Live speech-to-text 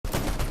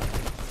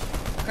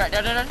Crack,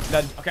 dead.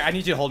 Okay, I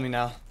need you to hold me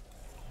now.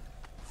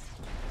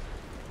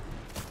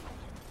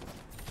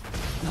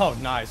 Oh,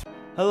 nice.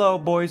 Hello,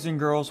 boys and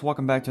girls.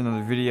 Welcome back to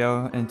another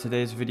video. And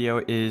today's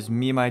video is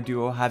me and my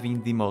duo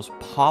having the most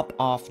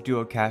pop-off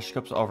duo cash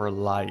cups of our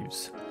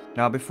lives.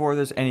 Now, before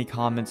there's any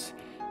comments,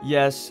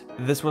 yes,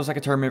 this was like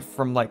a tournament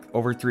from like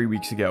over 3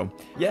 weeks ago.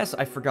 Yes,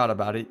 I forgot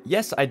about it.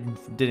 Yes, I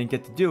didn't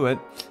get to do it.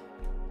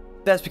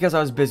 That's because I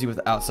was busy with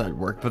outside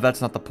work, but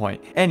that's not the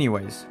point.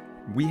 Anyways,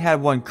 we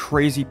had one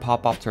crazy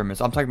pop-off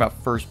tournament. I'm talking about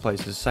first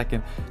places,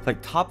 second,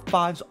 like top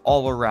fives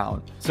all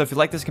around. So if you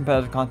like this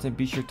competitive content,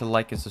 be sure to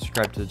like and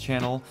subscribe to the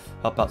channel.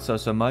 Help out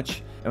so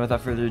much. And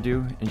without further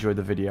ado, enjoy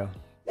the video.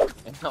 Yo,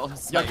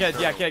 kid.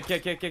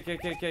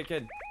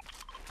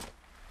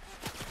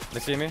 They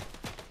see me?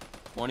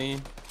 20.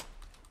 Hold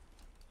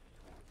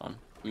on.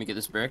 Let me get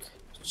this brick.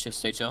 Just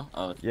stay chill.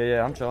 Oh.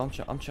 Yeah, I'm chill.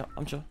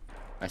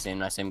 Nice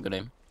aim. Good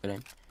aim.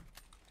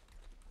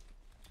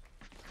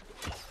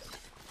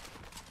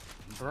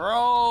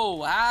 Bro,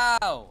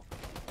 wow.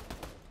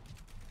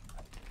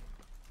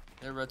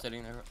 They're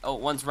rotating. Oh,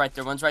 one's right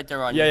there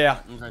on you. Yeah.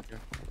 One's right there.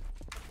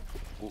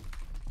 Ooh.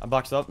 I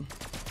boxed up.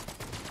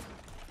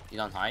 He's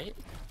on height?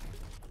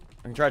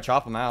 I can try to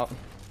chop him out.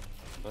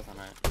 Both on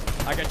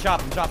height. I can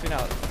chop. I'm chopping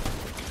out.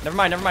 Never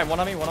mind. One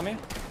on me.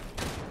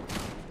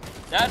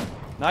 Dead.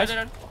 Nice.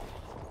 Dead.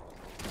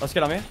 Let's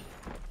get on me.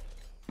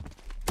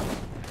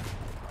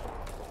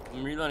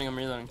 I'm reloading.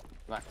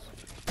 Relax.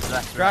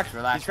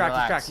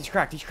 He's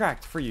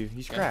cracked for you.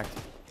 He's cracked.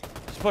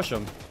 Just push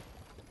him.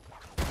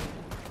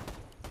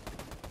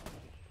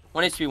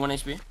 1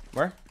 HP.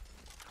 Where?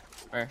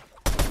 Where?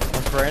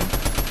 One spraying.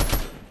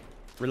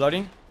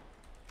 Reloading.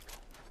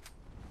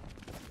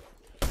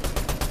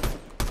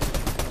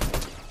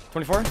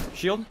 24.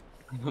 Shield.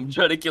 I'm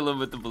trying to kill him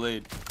with the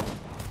blade.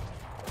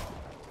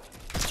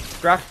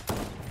 Crack.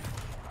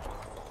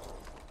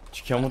 Did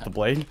you kill him with the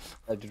blade?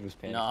 That dude was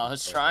panicking. No, I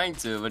was trying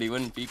to, but he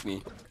wouldn't peek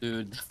me.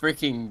 Dude, the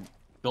freaking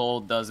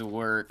gold doesn't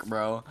work,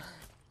 bro.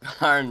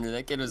 Darn,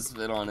 that kid was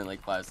spit on in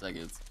like 5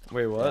 seconds.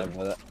 Wait, what?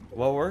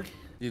 What word?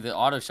 Dude, the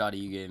auto shot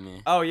you gave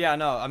me. Oh yeah,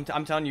 no,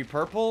 I'm telling you,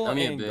 purple. I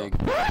need a big.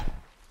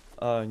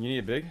 You need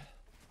a big?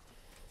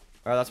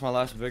 Alright, that's my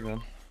last big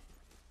then.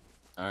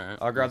 Alright.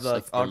 I'll grab the.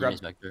 Like I'll grab.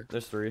 back there.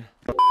 There's 3.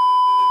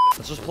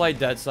 Let's just play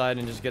dead side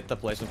and just get the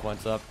placement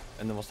points up,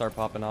 and then we'll start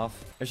popping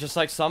off. It's just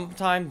like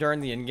sometime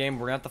during the end game,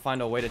 we're gonna have to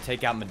find a way to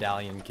take out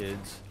medallion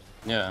kids.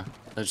 Yeah,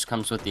 that just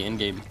comes with the end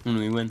game when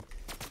we win.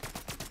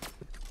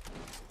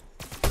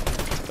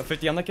 The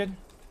 50 on the kid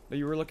that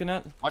you were looking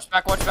at. Watch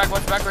back right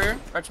here.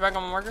 Watch back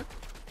on my marker.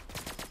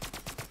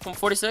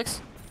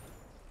 46.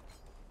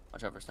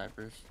 Watch out for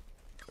snipers.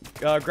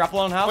 Grapple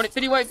on house.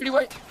 50 white.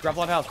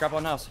 Grapple on house.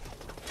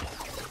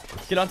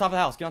 Get on top of the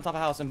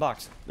house and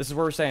box. This is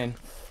what we're saying.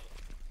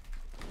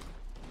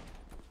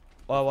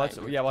 Well, watch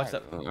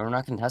that. We're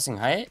not contesting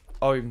height?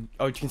 Oh, you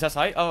can test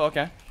height? Oh,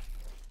 okay.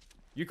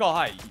 You call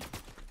height.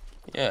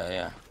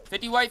 Yeah.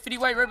 50 white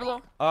right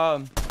below.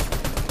 The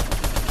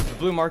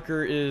blue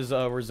marker is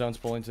where zone's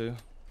pulling to.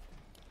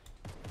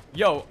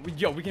 Yo,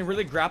 we can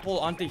really grapple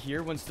onto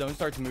here when zone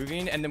starts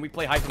moving, and then we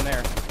play height from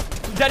there.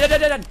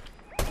 Dead.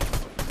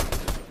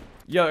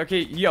 Yo,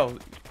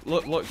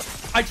 look.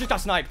 I just got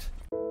sniped.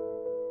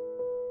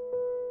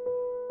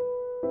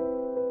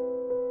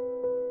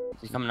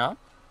 Is he coming up?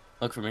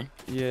 Look for me.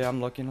 Yeah, I'm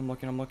looking. I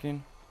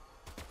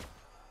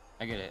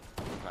get it.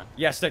 Come on.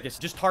 Yeah, stick it.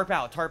 Just tarp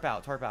out.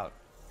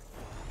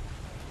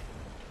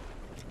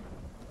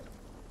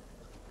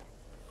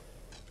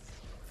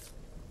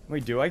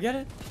 Wait, do I get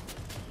it?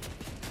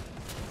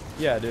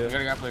 Yeah, dude.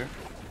 I got a grappler.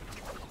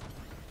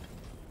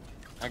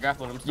 I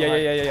grappled him.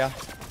 Yeah.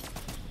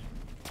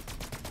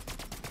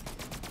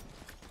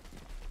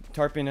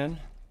 Tarping in.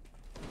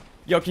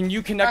 Yo, can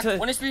you connect to...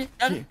 1 HP.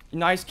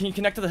 Nice. Can you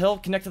connect to the hill?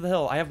 Connect to the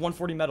hill. I have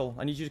 140 metal.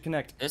 I need you to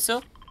connect. This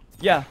hill?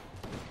 Yeah.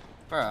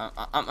 Bro,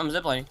 I'm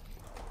ziplining.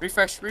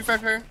 Refresh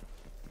here.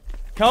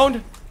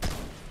 Coned.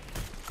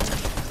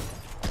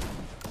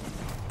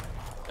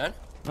 Dead?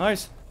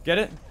 Nice. Get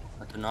it?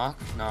 What to knock?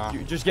 No.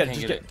 You just get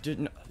it.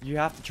 No, you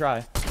have to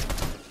try.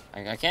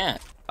 I can't.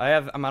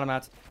 I'm out of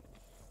mats.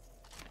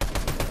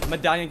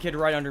 Medallion kid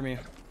right under me.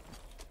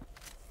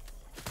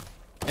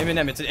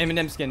 Eminem. It's an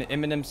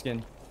Eminem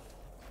skin.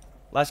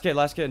 Last kid.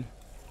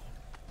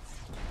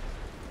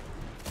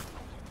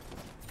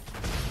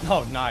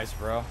 Oh, nice,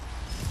 bro.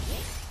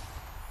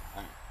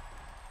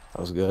 That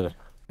was good.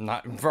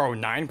 Bro,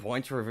 9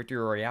 points for a victory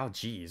royale.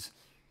 Jeez.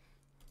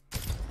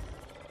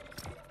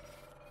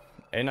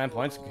 9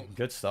 points.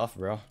 Good stuff,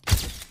 bro.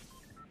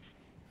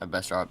 I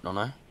best drop, don't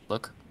I?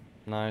 Look.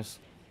 Nice.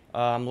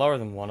 I'm lower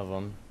than one of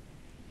them.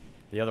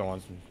 The other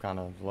one's kind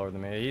of lower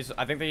than me.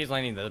 I think that he's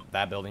landing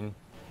that building.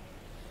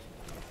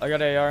 I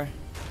got AR.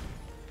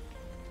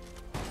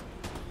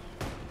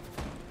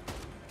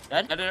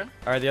 Dead?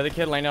 Alright, the other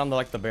kid landing on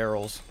the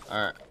barrels.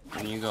 Alright,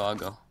 when you go, I'll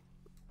go.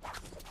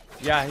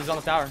 Yeah, he's on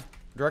the tower.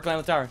 Directly on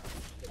the tower.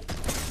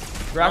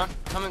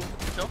 Coming.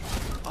 Chill.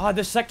 Oh,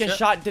 the second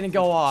shot didn't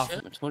go off. I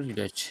told you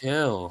to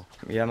chill.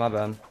 Yeah, my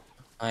bad.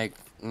 Like,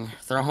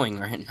 throwing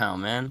right now,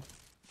 man.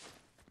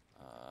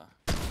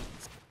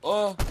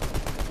 Oh.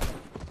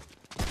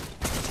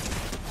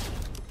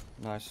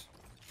 Nice.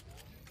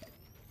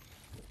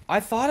 I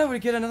thought I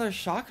would get another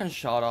shotgun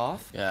shot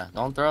off. Yeah,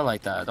 don't throw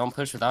like that. Don't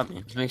push without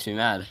me. This makes me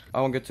mad.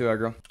 I won't get too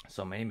aggro.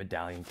 So many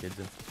medallion kids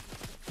in.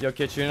 Yo,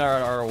 kid shooting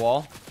our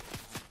wall.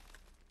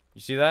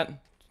 You see that?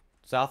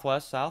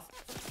 Southwest, south.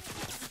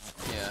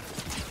 Yeah.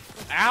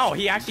 Ow,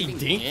 he actually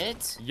dinked.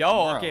 It? Yo,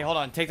 Bro. okay, hold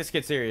on. Take this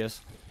kid serious.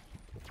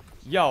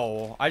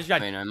 Yo, I just got...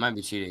 Wait, no, it might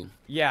be cheating.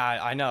 Yeah,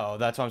 I know.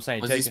 That's what I'm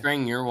saying. Was he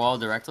spraying your wall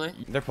directly?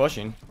 They're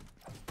pushing.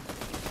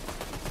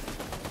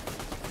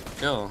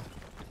 Chill.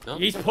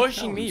 He's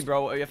pushing me,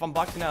 bro. If I'm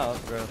boxing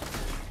out, bro.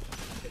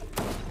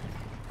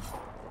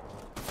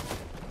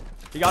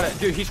 He got it.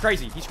 Dude, he's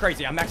crazy. He's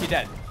crazy. I'm actually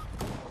dead.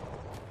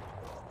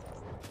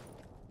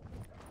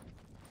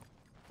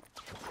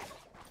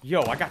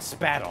 Yo, I got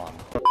spat on.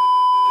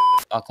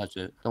 I'll touch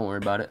it. Don't worry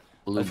about it.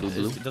 Blue, blue,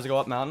 blue. Does it go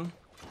up mountain?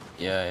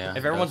 Yeah, yeah.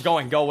 If everyone's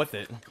going, go with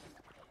it.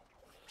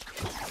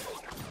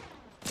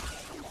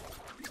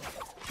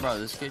 Bro,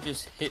 this kid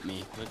just hit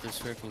me with this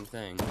freaking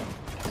thing.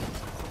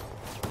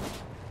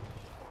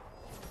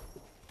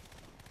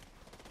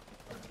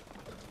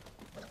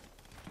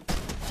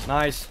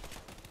 Nice.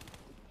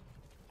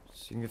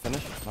 So you can get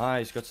finished.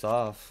 Nice, good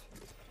stuff.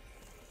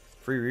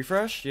 Free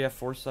refresh? Yeah,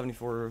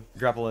 474.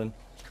 Grapple in.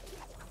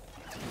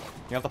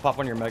 You have to pop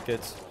one of your med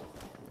kits.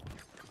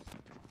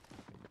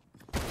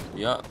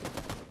 Yup.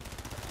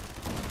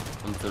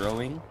 I'm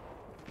throwing.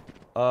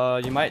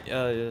 You might,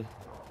 yeah.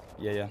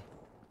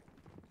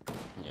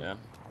 Yeah.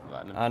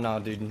 I know,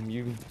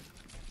 dude.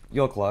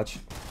 You'll clutch.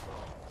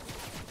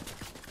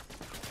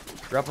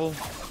 Grapple.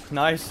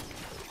 Nice.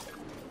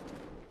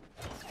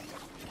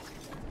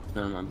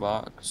 They're in my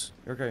box.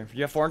 Okay,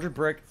 you have 400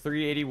 brick,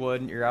 380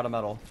 wood, you're out of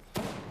metal.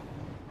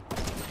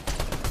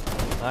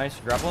 Nice,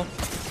 grapple.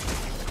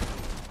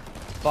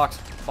 Box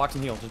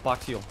and heal, just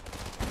box heal.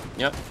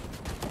 Yep.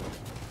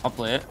 I'll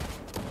play it.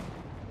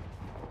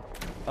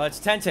 It's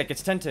 10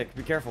 tick,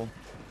 be careful.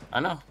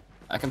 I know.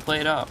 I can play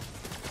it out.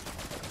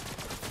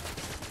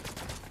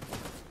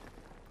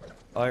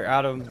 Oh, you're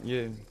out of,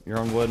 you're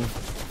on wood.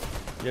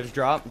 You just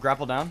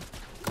grapple down.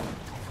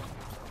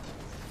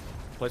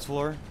 Place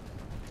floor.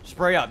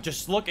 Spray up,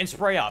 just look and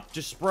spray up,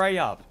 just spray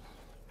up.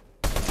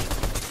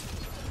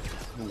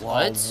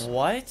 What?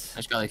 What? I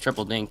just got like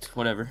triple dinked.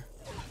 Whatever.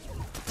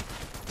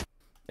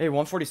 Hey,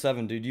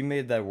 147, dude, you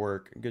made that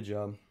work. Good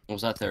job.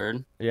 Was that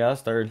third? Yeah,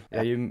 that's third.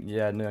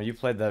 Yeah, no, you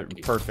played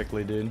that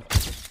perfectly, dude.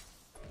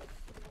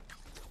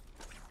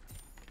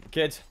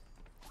 Kids.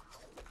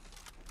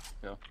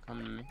 Yo,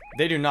 come to me.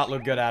 They do not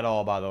look good at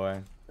all, by the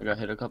way. I got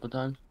hit a couple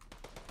times.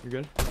 You're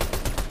good?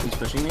 He's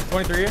pushing me.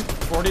 23,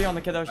 40 on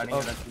the kid that I was...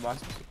 didn't get that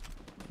box.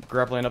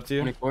 Grappling up to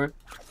you. 24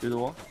 through the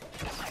wall.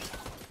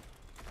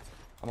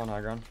 I'm on high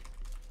ground.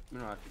 We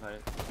don't have to fight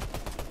it.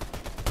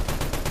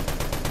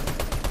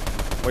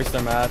 Waste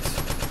their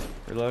mats.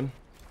 Reload.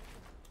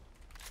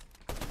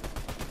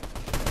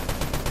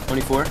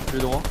 24 through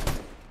the wall.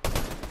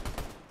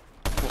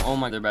 Oh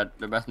my, they're bad.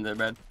 They're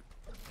bad.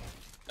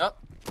 Oh.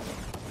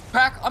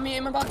 Crack on me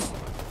in my box.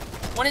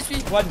 1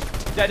 HP. One.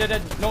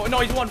 Dead. No,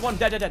 he's one.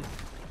 Dead.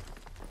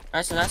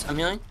 Nice. I'm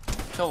healing.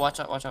 Chill, watch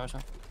out.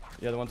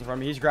 Yeah, the one's in front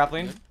of me. He's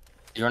grappling.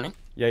 You running?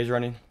 Yeah, he's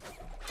running.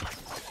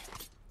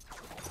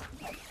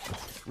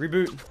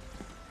 Reboot.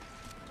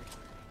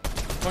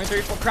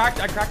 23. Cracked.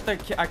 I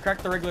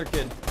cracked the regular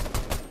kid.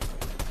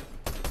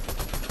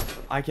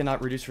 I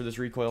cannot reduce for this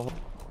recoil.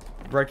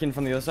 Breaking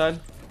from the other side.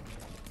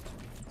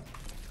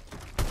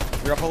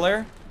 You're up a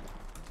layer.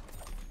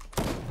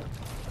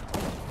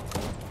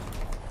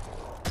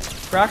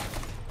 Crack.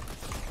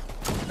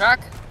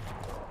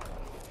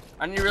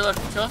 I need to reload.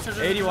 Chill.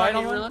 80 wide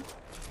on one. Reload.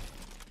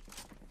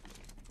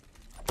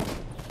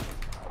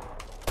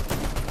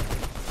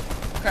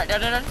 Crack.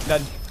 Dead.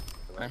 Dead.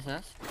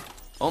 Nice.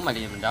 Oh my,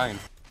 didn't even dying.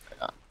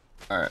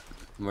 Alright.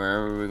 Where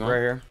are we going? Right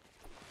here.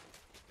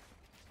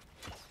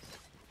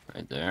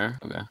 Right there.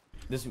 Okay.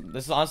 This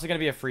is honestly gonna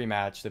be a free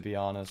match, to be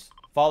honest.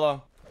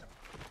 Follow.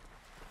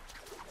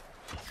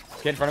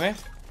 Kid in front of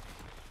me.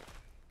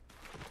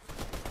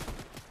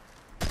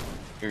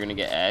 You're gonna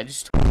get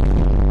edged.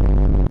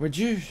 Would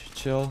you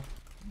chill?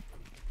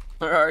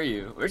 Where are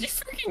you? Where'd you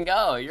freaking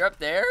go? You're up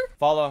there?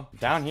 Follow.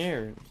 Down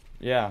here.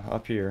 Yeah,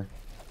 up here.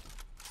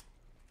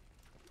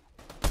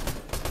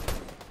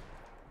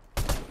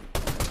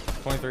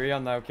 .23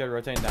 on that kid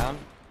rotating down.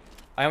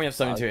 I only have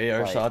 72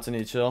 AR shots. I need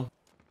to chill.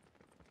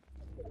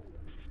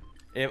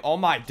 Oh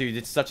my, dude,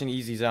 it's such an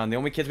easy zone. The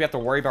only kids we have to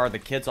worry about are the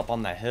kids up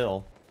on that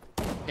hill.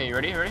 Okay, you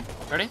ready?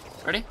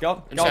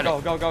 Go.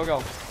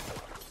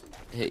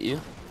 Hit you.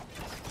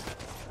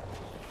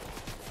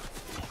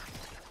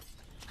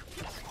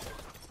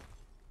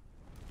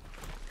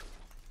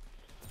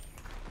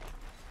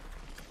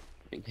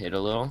 Hit a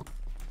little.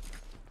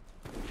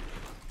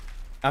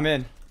 I'm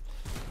in.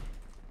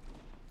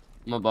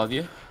 I'm above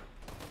you.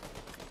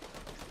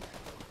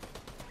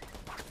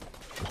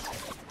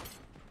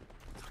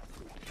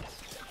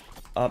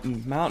 Up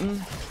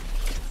mountain.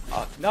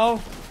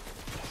 No.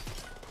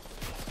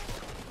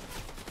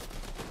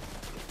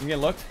 You get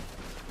looked.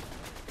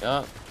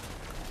 Yup.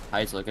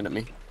 Height's looking at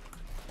me. I'm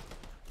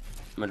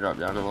gonna drop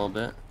down a little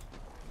bit.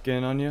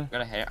 Getting on you.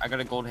 I got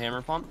a gold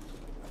hammer pump.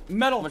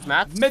 Metal. How much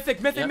mats?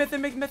 Mythic. Yep.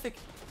 Mythic.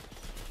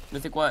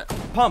 Mythic what?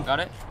 Pump. Got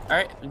it. All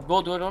right.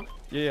 Gold.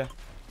 Yeah.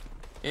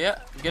 Yeah.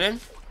 Get in.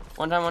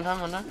 One time.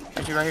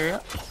 Actually, right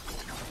here.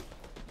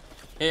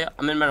 Yeah.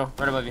 I'm in metal.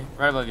 Right above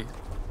you.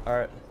 All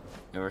right.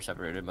 Yeah, we're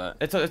separated, but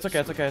It's okay.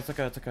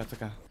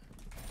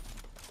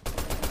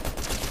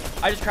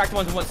 I just cracked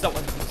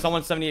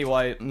someone 78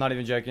 white. I'm not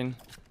even joking.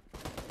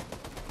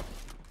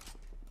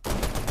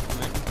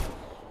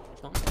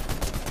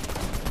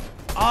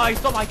 Oh, he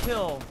stole my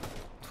kill.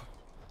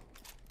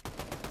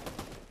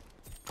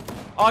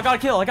 Oh, I got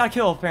a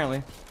kill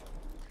apparently.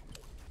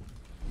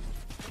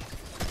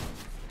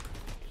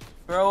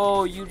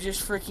 bro, you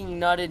just freaking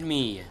nutted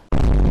me.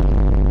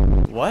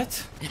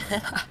 What?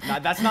 Nah,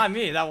 that's not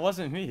me. That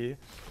wasn't me.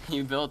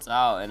 You built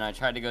out, and I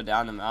tried to go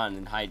down the mountain,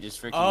 and Height just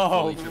freaking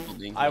fully triple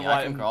dinked me.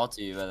 I can crawl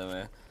to you, by the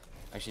way.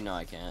 Actually, no,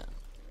 I can't.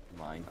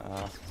 I'm lying.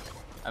 I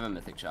have a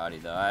mythic shoddy,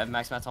 though. I have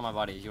max mats on my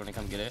body. You want to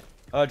come get it?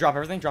 Drop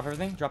everything.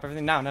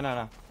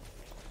 Now.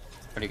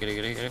 Ready, get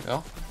it,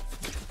 go.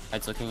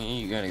 Height's looking at you.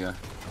 You gotta go.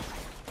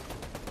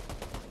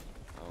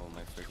 Oh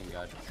my freaking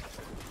god.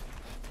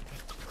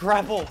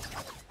 Grapple.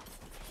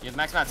 You have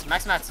max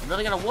mats. I'm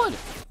really gonna wood.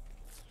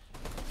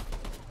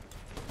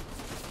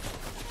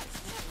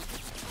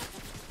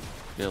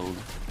 Build.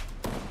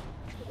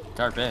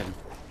 Tarp in.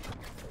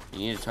 You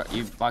need to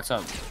you box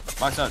up.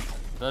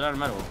 Build out of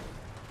metal.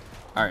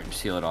 Alright,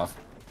 just heal it off.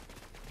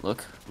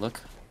 Look.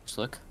 Just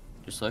look.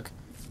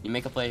 You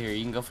make a play here.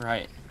 You can go for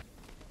Height.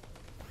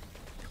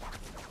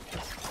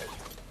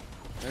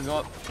 Gonna go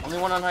up. Only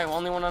one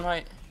on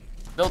Height.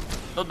 Build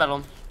battle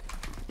him.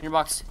 In your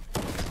box.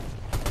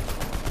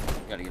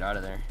 You gotta get out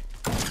of there.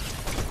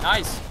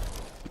 Nice.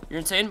 You're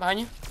insane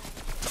behind you.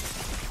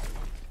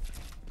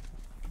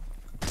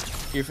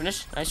 You're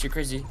finished? Nice, you're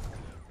crazy.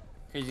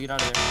 Get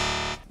out of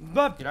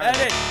there. Get out of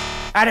there.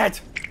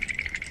 Edit!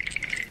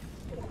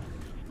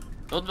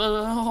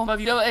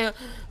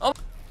 Oh.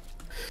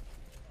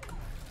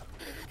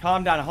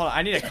 Calm down, hold on.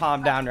 I need to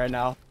calm down right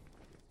now.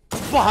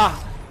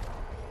 Bah!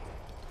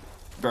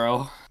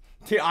 Bro.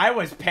 Dude, I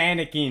was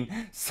panicking.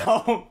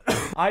 So,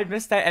 I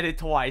missed that edit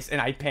twice and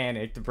I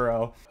panicked,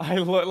 bro. I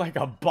look like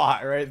a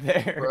bot right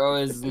there. Bro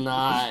is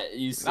not.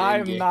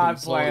 I'm not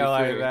playing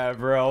like that,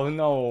 bro.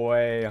 No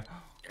way.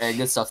 Hey,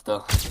 good stuff,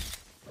 though.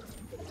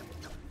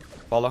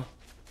 Follow.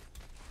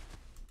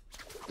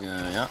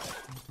 Yeah.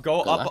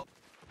 Go up.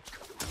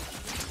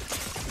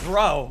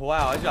 Bro,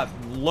 wow, I just got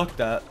looked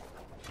at.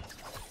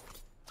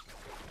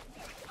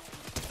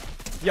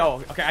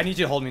 Yo, okay, I need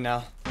you to hold me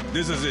now.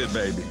 This is it,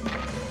 baby.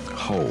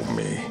 Hold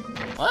me.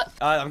 What?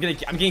 I'm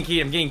getting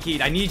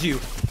keyed. I need you.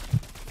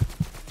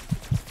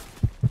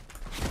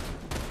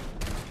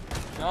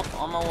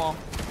 Nope, on my wall.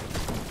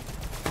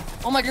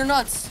 Oh my, you're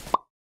nuts.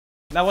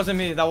 That wasn't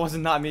me. That was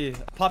not me.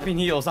 Popping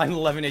heals. I'm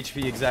 11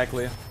 HP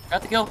exactly.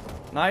 Got the kill.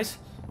 Nice.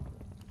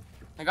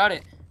 I got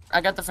it. I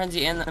got the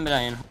frenzy and the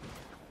medallion.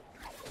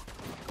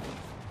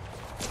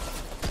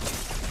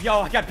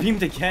 Yo, I got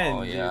beamed again.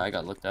 Oh yeah, dude. I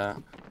got looked at.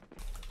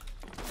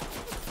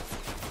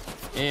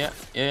 Yeah.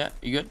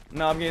 You good?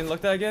 No, I'm getting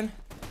looked at again.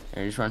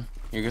 Here, just run.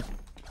 You're good.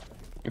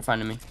 You're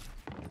finding me.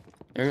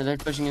 They're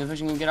pushing you.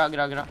 Get out.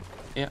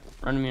 Yeah,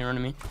 run to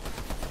me.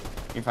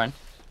 You're fine.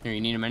 Here,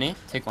 you need a mini?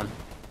 Take one.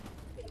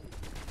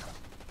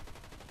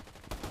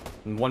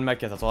 And one med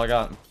kit, that's all I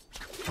got.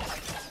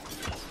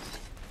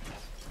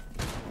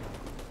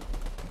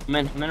 I'm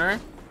in, right?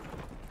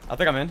 I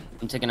think I'm in.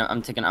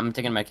 I'm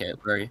taking my kit.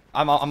 Where are you?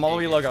 I'm all the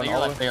way low. Play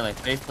your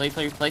life. Play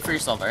for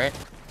yourself, alright?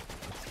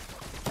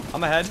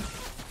 I'm ahead.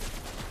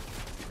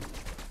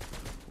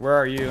 Where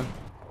are you?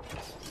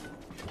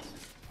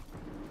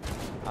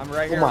 I'm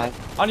right here.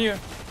 On you.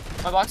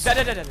 My box.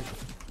 Dead.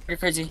 You're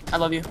crazy. I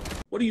love you.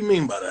 What do you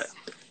mean by that?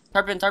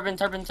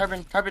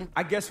 Tarpon.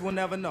 I guess we'll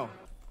never know.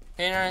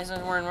 Hey, nice.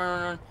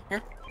 Run.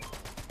 Here.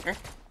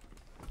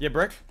 Yeah,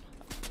 brick?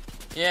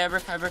 Yeah,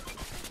 brick.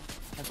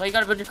 That's why you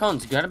gotta build your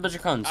cones.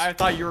 I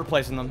thought you were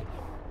placing them.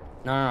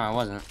 No, I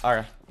wasn't.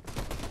 Alright.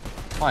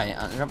 Why?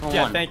 Drop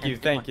Yeah, one. thank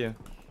you.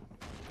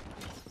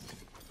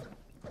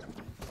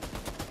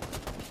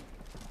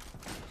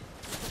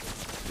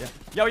 Yeah.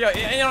 Yo,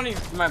 I don't need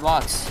My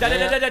box.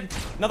 Dead.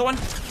 Another one.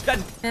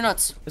 Dead. You're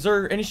nuts. Is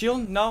there any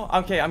shield? No?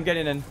 Okay, I'm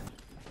getting in.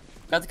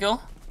 Got the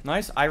kill?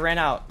 Nice. I ran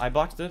out. I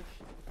boxed it.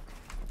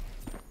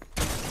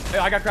 Hey,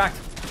 I got cracked.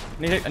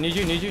 I need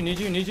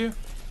you.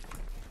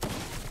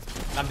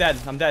 I'm dead.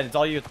 It's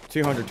all you.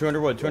 200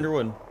 wood.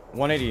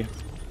 180.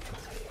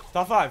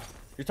 Top 5.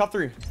 You're top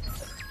 3.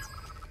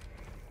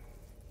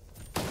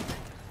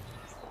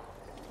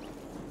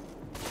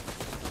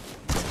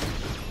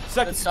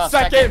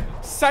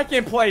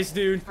 Second place,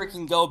 dude.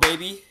 Freaking go,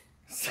 baby.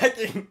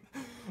 Second.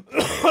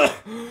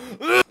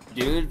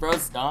 Dude,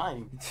 bro's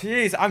dying.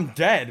 Jeez, I'm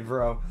dead,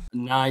 bro.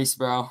 Nice,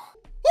 bro.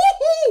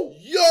 Woohoo!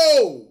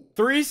 Yo!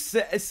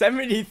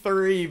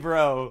 373,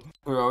 bro.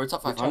 Bro, we're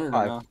top 500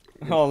 right now.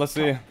 Oh, let's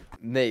see.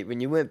 Nate, when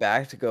you went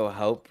back to go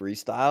help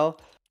Restyle,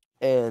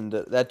 and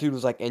that dude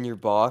was like in your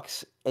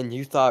box, and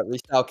you thought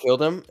Restyle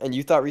killed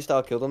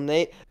him,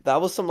 Nate.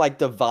 That was some like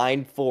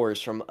divine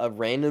force from a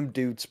random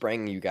dude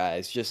spraying you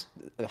guys. Just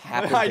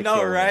happened I to know,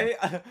 kill him.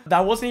 right?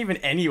 That wasn't even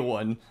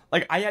anyone.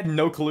 Like, I had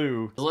no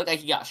clue. It looked like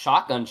he got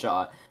shotgun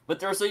shot, but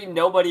there was like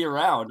nobody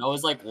around. I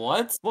was like,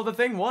 what? Well, the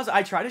thing was,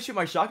 I tried to shoot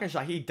my shotgun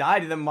shot. He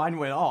died, and then mine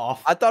went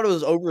off. I thought it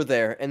was over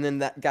there, and then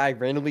that guy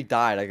randomly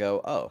died. I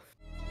go, oh.